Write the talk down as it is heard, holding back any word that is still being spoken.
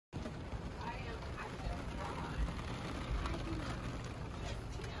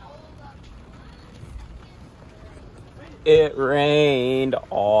It rained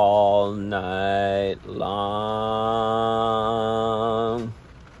all night long.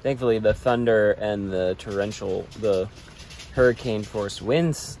 Thankfully, the thunder and the hurricane force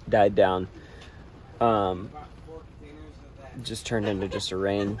winds died down. Just turned into just a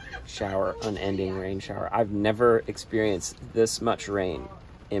rain shower, unending rain shower. I've never experienced this much rain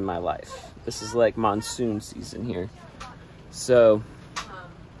in my life. This is like monsoon season here. So,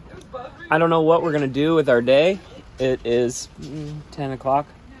 I don't know what we're gonna do with our day. It is 10 o'clock.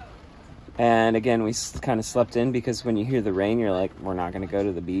 And again, we kind of slept in because when you hear the rain, you're like, we're not going to go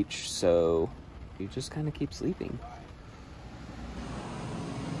to the beach. So you just kind of keep sleeping.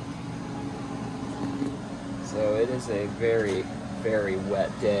 So it is a very, very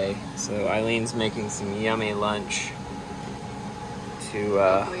wet day. So Eileen's making some yummy lunch to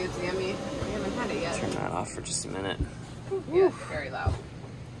hopefully it's yummy. We haven't had it yet. Turn that off for just a minute. Yeah, it's very loud.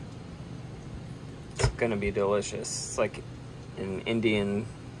 It's gonna be delicious. It's like an Indian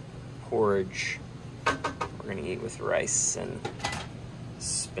porridge. We're gonna eat with rice and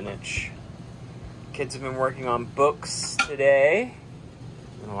spinach. Kids have been working on books today.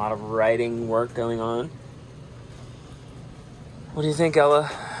 And a lot of writing work going on. What do you think, Ella?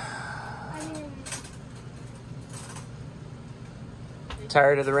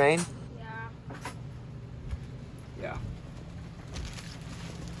 Tired of the rain? Yeah.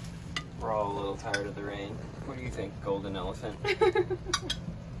 We're all a little tired of the rain. What do you think, golden elephant?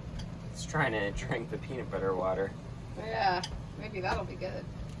 It's trying to drink the peanut butter water. Yeah, maybe that'll be good.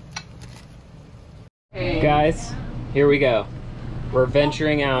 Hey. Guys, here we go. We're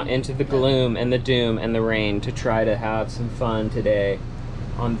venturing out into the gloom and the doom and the rain to try to have some fun today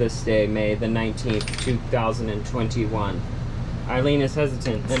on this day, May the 19th, 2021. Eileen is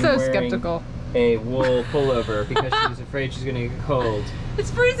hesitant and so wearing skeptical. A wool pullover because she's afraid she's gonna get cold.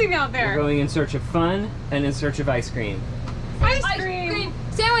 It's freezing out there. We're going in search of fun and in search of ice cream. Ice cream!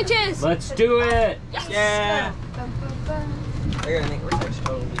 Sandwiches! Let's do it! Yes. Yeah!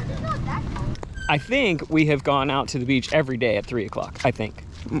 I think we have gone out to the beach every day at 3 o'clock. I think,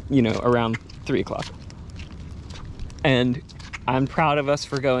 you know, around 3 o'clock. And I'm proud of us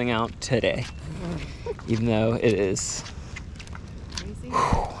for going out today, even though it is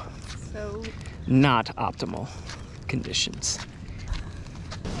so not optimal conditions.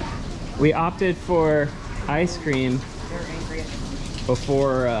 We opted for ice cream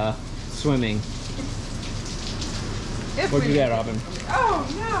before swimming. What'd you get, Aubin? Oh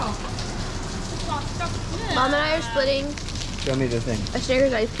no! Mom and I are splitting Show me the thing. a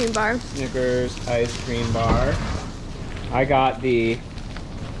Snickers ice cream bar. Snickers ice cream bar. I got the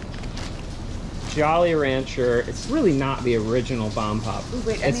Jolly Rancher. It's really not the original Bomb Pop. Ooh,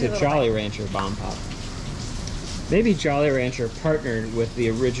 wait, It's a Jolly Rancher Bomb Pop. Maybe Jolly Rancher partnered with the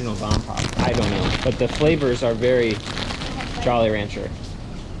original Bomb Pop. I don't know. But the flavors are very Jolly Rancher.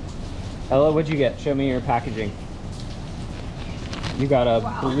 Ella, what'd you get? Show me your packaging. You got a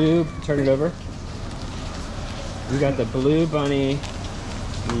blue, turn it over. You got the Blue Bunny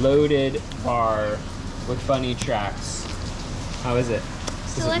loaded bar with bunny tracks. How is it?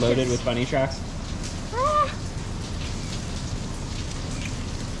 Is it loaded with bunny tracks?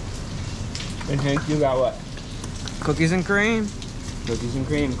 And Hank, you got what? Cookies and cream. Cookies and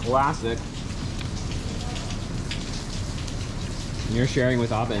cream, classic. And you're sharing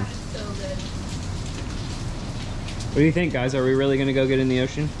with Aubin. So good. What do you think, guys? Are we really gonna go get in the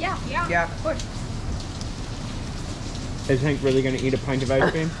ocean? Yeah. Yeah, of course. Is Hank really gonna eat a pint of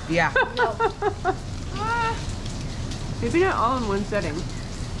ice cream? Yeah. No. Maybe not all in one setting.